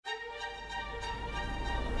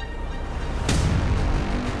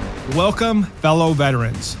Welcome, fellow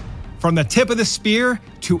veterans. From the tip of the spear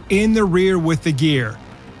to in the rear with the gear.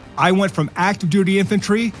 I went from active duty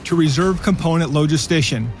infantry to reserve component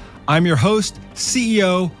logistician. I'm your host,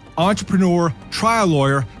 CEO, entrepreneur, trial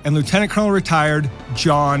lawyer, and Lieutenant Colonel retired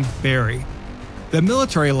John Barry. The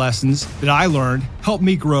military lessons that I learned helped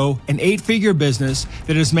me grow an 8-figure business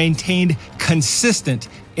that has maintained consistent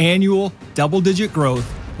annual double-digit growth,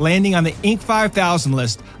 landing on the Inc. 5000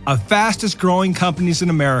 list of fastest growing companies in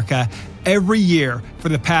America every year for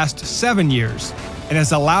the past 7 years, and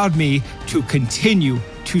has allowed me to continue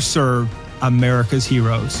to serve America's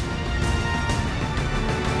heroes.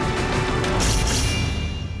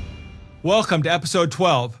 Welcome to episode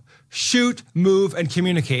 12, Shoot, Move, and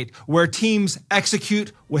Communicate, where teams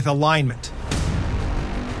execute with alignment.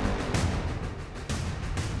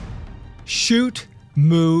 Shoot,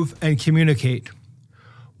 move, and communicate.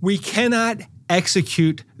 We cannot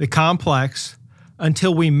execute the complex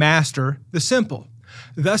until we master the simple.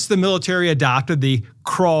 Thus, the military adopted the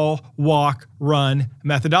crawl, walk, run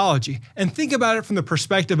methodology. And think about it from the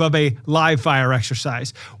perspective of a live fire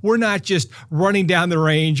exercise. We're not just running down the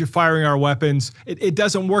range, firing our weapons. It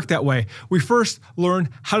doesn't work that way. We first learn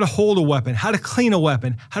how to hold a weapon, how to clean a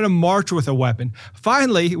weapon, how to march with a weapon.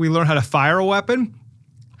 Finally, we learn how to fire a weapon.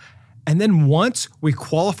 And then once we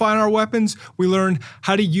qualify on our weapons, we learn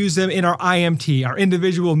how to use them in our IMT, our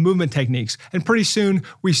individual movement techniques. And pretty soon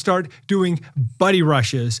we start doing buddy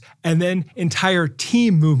rushes and then entire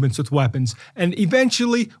team movements with weapons. And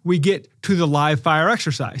eventually we get to the live fire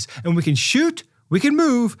exercise. And we can shoot, we can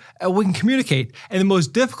move, and we can communicate. And the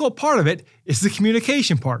most difficult part of it is the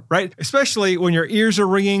communication part, right? Especially when your ears are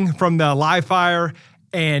ringing from the live fire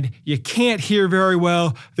and you can't hear very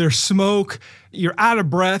well, there's smoke, you're out of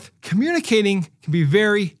breath. Communicating can be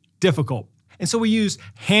very difficult. And so we use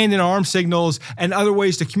hand and arm signals and other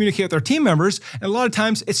ways to communicate with our team members. And a lot of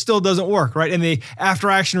times it still doesn't work, right? In the after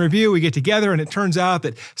action review, we get together and it turns out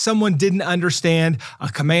that someone didn't understand a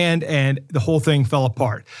command and the whole thing fell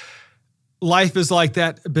apart. Life is like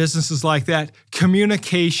that. Business is like that.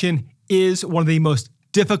 Communication is one of the most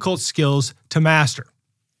difficult skills to master.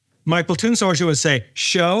 My platoon sergeant would say,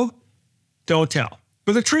 show, don't tell.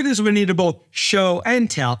 But the truth is we need to both show and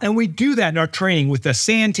tell. And we do that in our training with the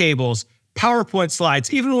sand tables, PowerPoint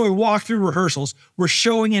slides. Even when we walk through rehearsals, we're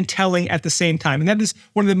showing and telling at the same time. And that is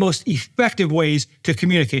one of the most effective ways to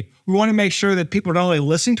communicate. We want to make sure that people are not only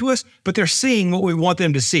listening to us, but they're seeing what we want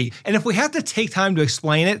them to see. And if we have to take time to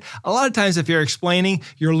explain it, a lot of times if you're explaining,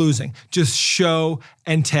 you're losing. Just show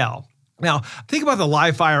and tell. Now, think about the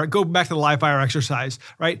live fire, go back to the live fire exercise,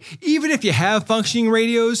 right? Even if you have functioning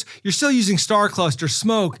radios, you're still using star clusters,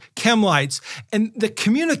 smoke, chem lights, and the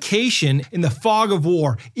communication in the fog of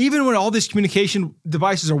war, even when all these communication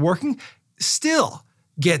devices are working, still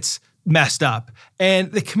gets messed up.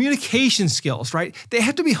 And the communication skills, right? They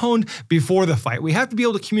have to be honed before the fight. We have to be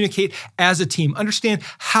able to communicate as a team, understand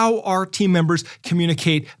how our team members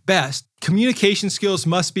communicate best. Communication skills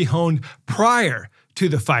must be honed prior to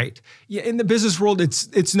the fight. In the business world,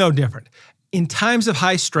 it's no different. In times of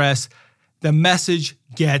high stress, the message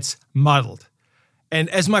gets muddled. And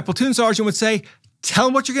as my platoon sergeant would say, tell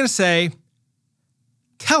them what you're going to say,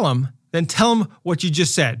 tell them, then tell them what you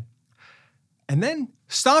just said. And then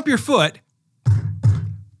stomp your foot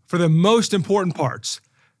for the most important parts.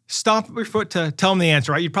 Stomp your foot to tell them the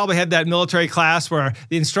answer, right? You probably had that military class where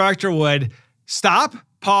the instructor would stop,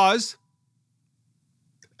 pause,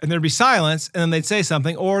 and there'd be silence, and then they'd say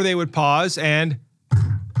something, or they would pause and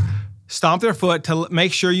stomp their foot to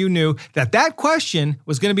make sure you knew that that question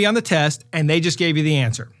was going to be on the test, and they just gave you the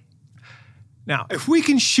answer. Now, if we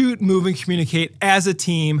can shoot, move, and communicate as a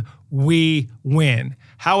team, we win.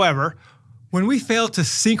 However, when we fail to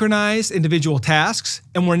synchronize individual tasks,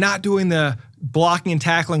 and we're not doing the blocking and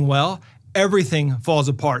tackling well, everything falls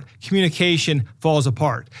apart. Communication falls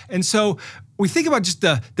apart. And so we think about just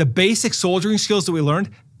the basic soldiering skills that we learned.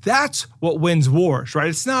 That's what wins wars, right?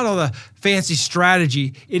 It's not all the fancy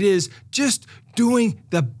strategy. It is just doing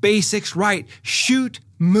the basics right. Shoot,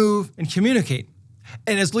 move, and communicate.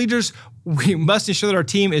 And as leaders, we must ensure that our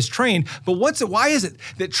team is trained. But why is it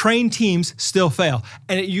that trained teams still fail?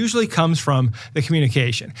 And it usually comes from the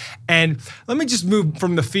communication. And let me just move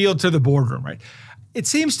from the field to the boardroom, right? It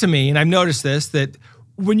seems to me, and I've noticed this, that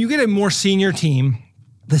when you get a more senior team,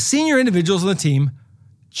 the senior individuals on the team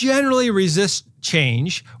generally resist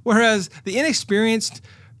change, whereas the inexperienced,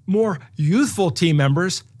 more youthful team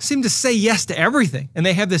members seem to say yes to everything. And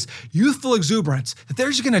they have this youthful exuberance that they're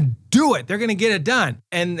just going to do it. They're going to get it done.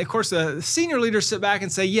 And of course, the senior leaders sit back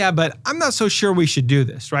and say, yeah, but I'm not so sure we should do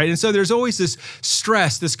this, right? And so there's always this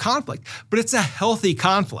stress, this conflict, but it's a healthy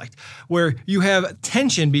conflict where you have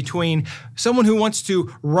tension between someone who wants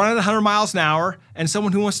to run at 100 miles an hour and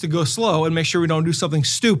someone who wants to go slow and make sure we don't do something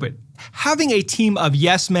stupid. Having a team of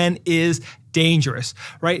yes men is dangerous,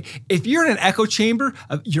 right? If you're in an echo chamber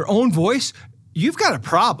of your own voice, you've got a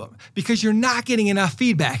problem because you're not getting enough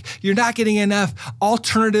feedback. You're not getting enough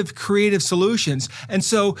alternative creative solutions. And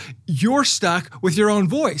so you're stuck with your own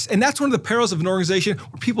voice. And that's one of the perils of an organization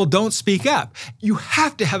where people don't speak up. You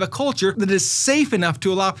have to have a culture that is safe enough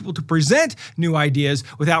to allow people to present new ideas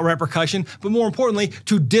without repercussion, but more importantly,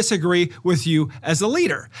 to disagree with you as a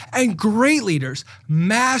leader. And great leaders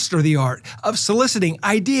master the art of soliciting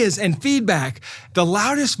ideas and feedback. The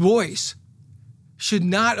loudest voice should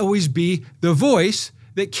not always be the voice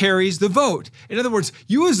that carries the vote. In other words,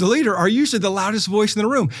 you as the leader are usually the loudest voice in the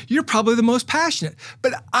room. You're probably the most passionate.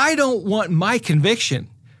 But I don't want my conviction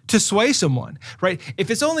to sway someone, right?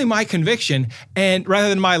 If it's only my conviction and rather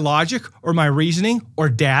than my logic or my reasoning or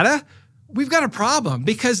data, we've got a problem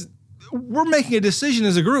because we're making a decision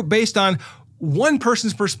as a group based on one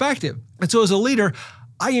person's perspective. And so as a leader,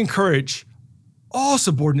 I encourage all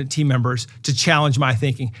subordinate team members to challenge my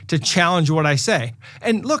thinking, to challenge what I say.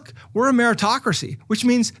 And look, we're a meritocracy, which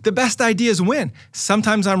means the best ideas win.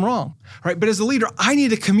 Sometimes I'm wrong, right? But as a leader, I need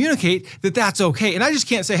to communicate that that's okay. And I just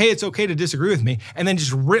can't say, hey, it's okay to disagree with me, and then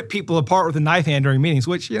just rip people apart with a knife hand during meetings,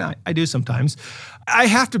 which, I do sometimes. I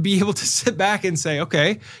have to be able to sit back and say,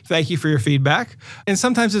 okay, thank you for your feedback. And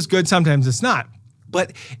sometimes it's good, sometimes it's not.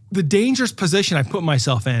 But the dangerous position I put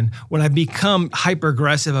myself in when I become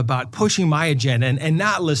hyper-aggressive about pushing my agenda and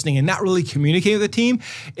not listening and not really communicating with the team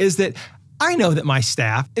is that I know that my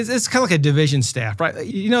staff, it's kind of like a division staff, right?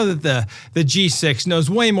 You know that the G6 knows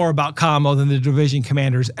way more about commo than the division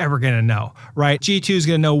commander is ever going to know, right? G2 is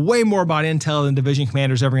going to know way more about intel than division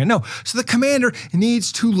commander is ever going to know. So the commander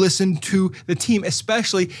needs to listen to the team,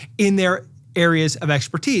 especially in their areas of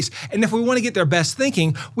expertise. And if we want to get their best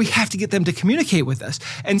thinking, we have to get them to communicate with us.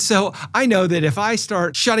 And so I know that if I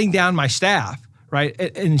start shutting down my staff, right,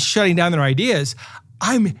 and shutting down their ideas,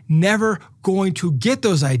 I'm never going to get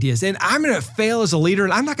those ideas. And I'm going to fail as a leader,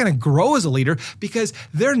 and I'm not going to grow as a leader because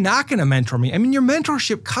they're not going to mentor me. I mean, your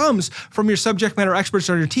mentorship comes from your subject matter experts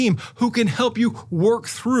on your team who can help you work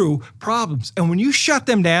through problems. And when you shut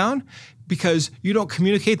them down because you don't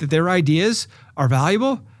communicate that their ideas are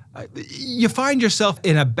valuable, you find yourself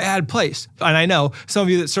in a bad place. And I know some of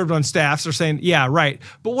you that served on staffs are saying, yeah, right.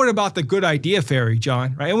 But what about the good idea fairy,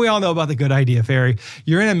 John? Right? And we all know about the good idea fairy.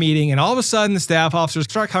 You're in a meeting and all of a sudden the staff officers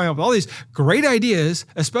start coming up with all these great ideas,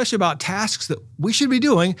 especially about tasks that we should be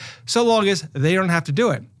doing so long as they don't have to do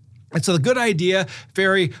it. And so the good idea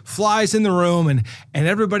fairy flies in the room and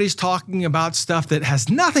everybody's talking about stuff that has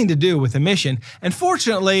nothing to do with the mission. And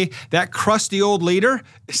fortunately, that crusty old leader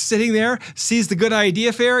is sitting there, sees the good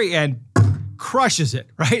idea fairy and crushes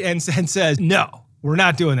it, right? And says, no, we're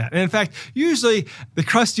not doing that. And in fact, usually the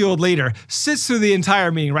crusty old leader sits through the entire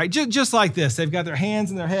meeting, right? Just like this. They've got their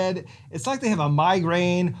hands in their head. It's like they have a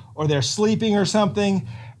migraine or they're sleeping or something.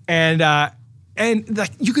 And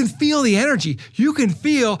like you can feel the energy. You can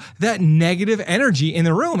feel that negative energy in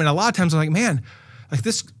the room. And a lot of times I'm like, man, like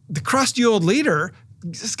the crusty old leader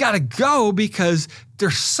just got to go because they're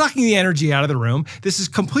sucking the energy out of the room. This is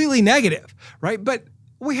completely negative, right? But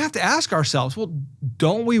we have to ask ourselves, well,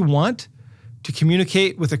 don't we want to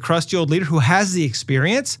communicate with a crusty old leader who has the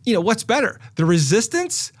experience? What's better, the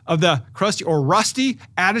resistance of the crusty or rusty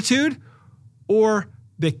attitude or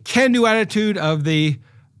the can-do attitude of the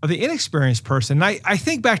inexperienced person? And I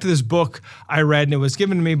think back to this book I read, and it was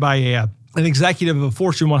given to me by an executive of a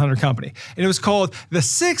Fortune 100 company. And it was called The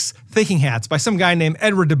 6 Thinking Hats by some guy named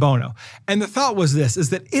Edward de Bono. And the thought was this,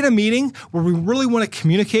 is that in a meeting where we really want to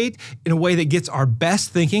communicate in a way that gets our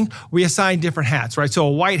best thinking, we assign different hats, right? So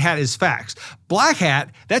a white hat is facts. Black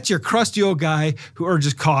hat, that's your crusty old guy who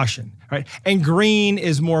urges caution. Right? And green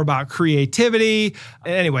is more about creativity.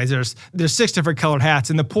 And anyways, there's 6 different colored hats.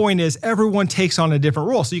 And the point is everyone takes on a different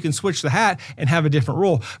role. So you can switch the hat and have a different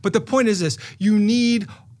role. But the point is this, you need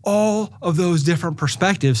all of those different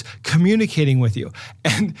perspectives communicating with you.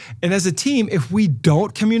 And as a team, if we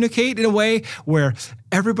don't communicate in a way where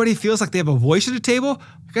everybody feels like they have a voice at the table,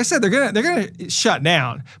 like I said, they're gonna shut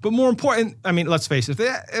down. But more important, I mean, let's face it,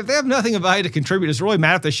 if they have nothing of value to contribute, does it really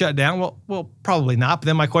matter if they shut down? Well, probably not. But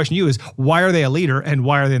then my question to you is, why are they a leader and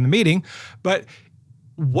why are they in the meeting? But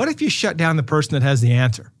what if you shut down the person that has the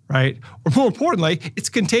answer? right? Or more importantly, it's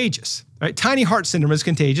contagious, right? Tiny heart syndrome is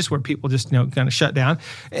contagious, where people just, kind of shut down.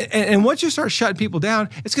 And once you start shutting people down,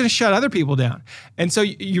 it's going to shut other people down. And so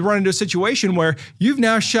you run into a situation where you've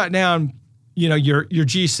now shut down, your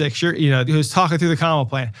G6, who's talking through the combo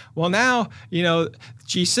plan. Well, now,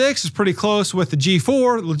 G6 is pretty close with the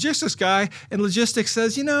G4 logistics guy, and logistics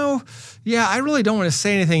says, I really don't want to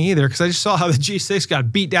say anything either, because I just saw how the G6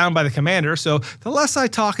 got beat down by the commander. So the less I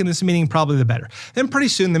talk in this meeting, probably the better. Then pretty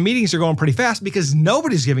soon the meetings are going pretty fast because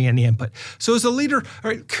nobody's giving any input. So as a leader,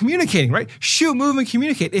 right, communicating, right? Shoot, move, and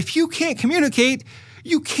communicate. If you can't communicate,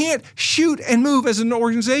 you can't shoot and move as an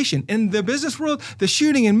organization. In the business world, the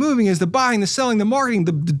shooting and moving is the buying, the selling, the marketing,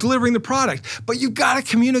 the delivering the product. But you've got to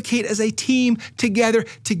communicate as a team together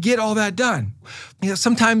to get all that done.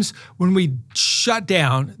 Sometimes when we shut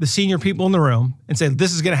down the senior people in the room and say,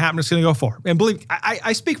 this is going to happen, it's going to go forward. And believe me,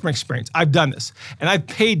 I speak from experience. I've done this, and I've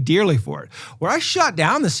paid dearly for it. Where I shut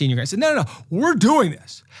down the senior guys, said, no, we're doing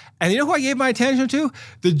this. And you know who I gave my attention to?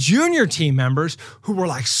 The junior team members who were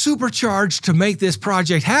like supercharged to make this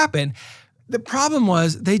project happen. The problem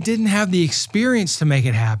was they didn't have the experience to make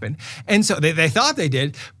it happen. And so they thought they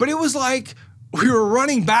did, but it was like we were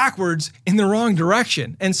running backwards in the wrong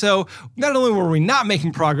direction. And so not only were we not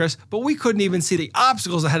making progress, but we couldn't even see the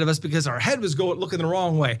obstacles ahead of us because our head was looking the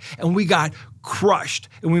wrong way. And we got crushed.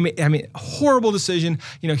 And we made, horrible decision,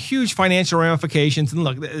 huge financial ramifications. And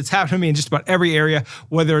look, it's happened to me in just about every area,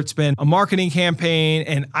 whether it's been a marketing campaign,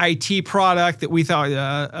 an IT product that we thought,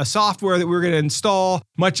 a software that we were going to install,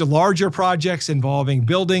 much larger projects involving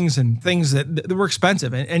buildings and things that were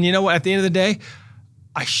expensive. And you know what? At the end of the day,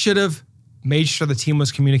 I should have made sure the team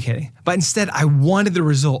was communicating. But instead, I wanted the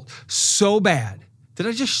result so bad that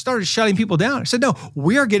I just started shutting people down. I said, no,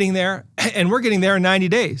 we are getting there, and we're getting there in 90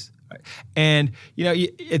 days. Right? And,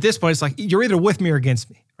 at this point, it's like, you're either with me or against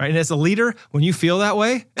me, right? And as a leader, when you feel that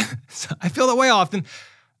way, I feel that way often,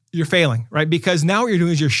 you're failing, right? Because now what you're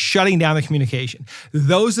doing is you're shutting down the communication.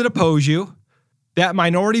 Those that oppose you, that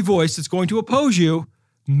minority voice that's going to oppose you,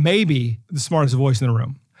 may be the smartest voice in the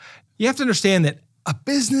room. You have to understand that a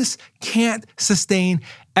business can't sustain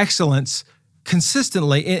excellence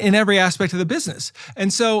consistently in every aspect of the business.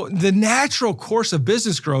 And so the natural course of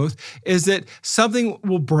business growth is that something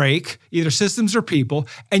will break, either systems or people,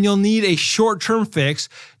 and you'll need a short-term fix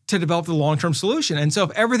to develop the long-term solution. And so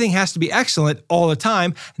if everything has to be excellent all the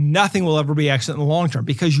time, nothing will ever be excellent in the long term,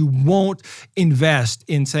 because you won't invest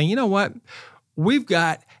in saying, you know what, we've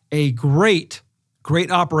got a great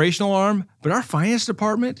operational arm, but our finance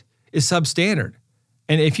department is substandard.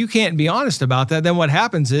 And if you can't be honest about that, then what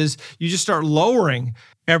happens is you just start lowering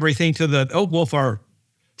everything to if our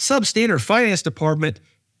substandard finance department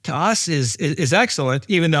to us is excellent,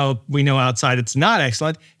 even though we know outside it's not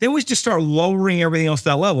excellent, then we just start lowering everything else to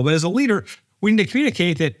that level. But as a leader, we need to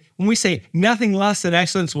communicate that when we say nothing less than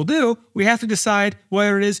excellence will do, we have to decide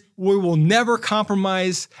whether it is we will never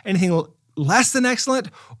compromise anything less than excellent,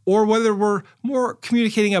 or whether we're more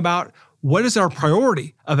communicating about what is our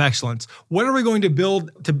priority of excellence? What are we going to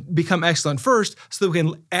build to become excellent first so that we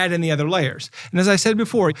can add in the other layers? And as I said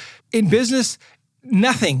before, in business,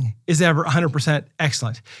 nothing is ever 100%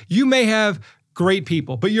 excellent. You may have great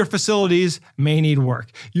people, but your facilities may need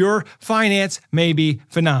work. Your finance may be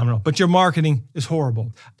phenomenal, but your marketing is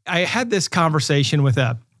horrible. I had this conversation with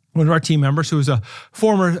one of our team members who was a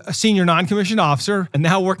former senior non-commissioned officer and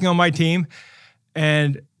now working on my team.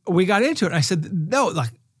 And we got into it. And I said, no,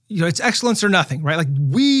 it's excellence or nothing, right?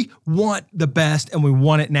 We want the best and we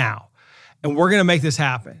want it now. And we're going to make this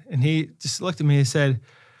happen. And he just looked at me and said,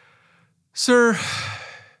 sir,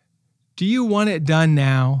 do you want it done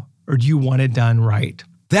now or do you want it done right?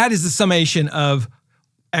 That is the summation of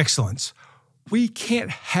excellence. We can't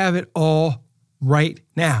have it all right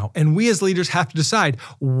now. And we as leaders have to decide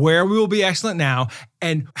where we will be excellent now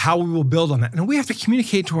and how we will build on that. And we have to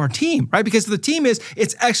communicate to our team, right? Because if the team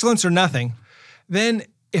it's excellence or nothing, then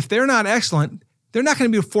if they're not excellent, they're not going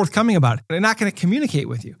to be forthcoming about it. They're not going to communicate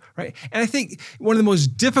with you, right? And I think one of the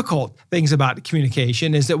most difficult things about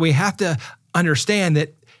communication is that we have to understand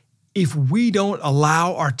that if we don't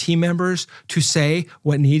allow our team members to say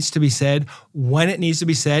what needs to be said, when it needs to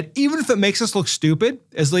be said, even if it makes us look stupid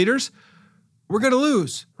as leaders, we're going to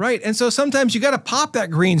lose, right? And so sometimes you got to pop that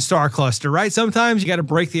green star cluster, right? Sometimes you got to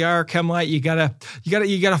break the IR chem light. You got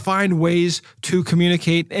to find ways to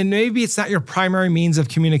communicate. And maybe it's not your primary means of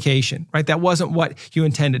communication, right? That wasn't what you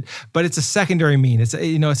intended, but it's a secondary mean. It's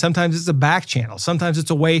sometimes it's a back channel. Sometimes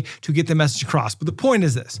it's a way to get the message across. But the point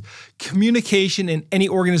is this: communication in any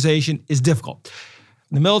organization is difficult.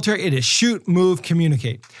 In the military, it is shoot, move,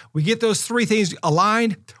 communicate. We get those three things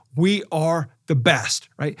aligned, we are the best,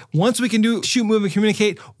 right? Once we can do shoot, move, and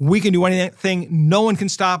communicate, we can do anything. No one can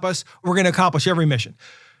stop us. We're going to accomplish every mission.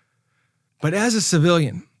 But as a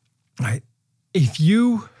civilian, right, if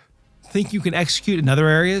you think you can execute in other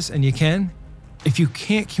areas, and you can, if you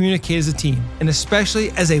can't communicate as a team, and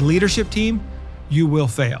especially as a leadership team, you will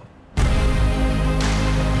fail.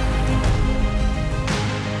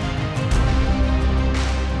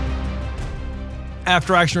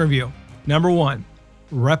 After action review. Number 1,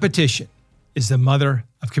 repetition is the mother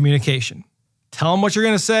of communication. Tell them what you're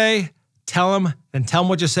going to say, tell them, then tell them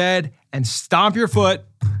what you said, and stomp your foot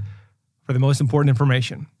for the most important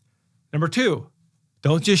information. Number 2,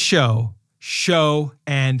 don't just show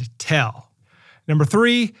and tell. Number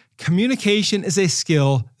 3, communication is a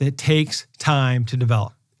skill that takes time to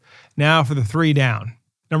develop. Now for the 3 down.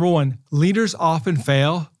 Number 1, leaders often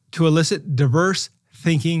fail to elicit diverse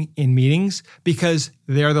thinking in meetings because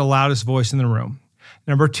they're the loudest voice in the room.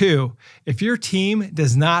 Number 2, if your team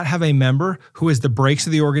does not have a member who is the brakes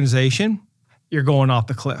of the organization, you're going off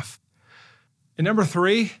the cliff. And number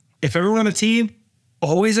 3, if everyone on the team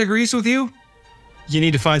always agrees with you, you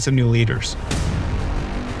need to find some new leaders.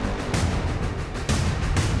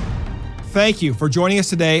 Thank you for joining us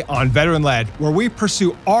today on Veteran Led, where we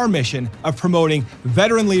pursue our mission of promoting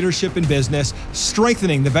veteran leadership in business,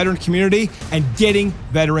 strengthening the veteran community, and getting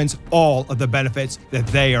veterans all of the benefits that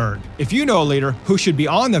they earn. If you know a leader who should be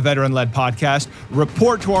on the Veteran Led podcast,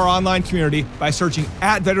 report to our online community by searching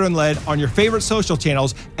 @Veteran Led on your favorite social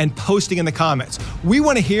channels and posting in the comments. We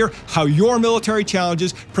want to hear how your military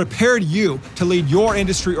challenges prepared you to lead your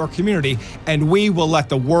industry or community, and we will let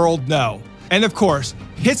the world know. And of course,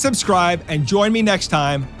 hit subscribe and join me next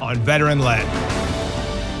time on Veteran Led.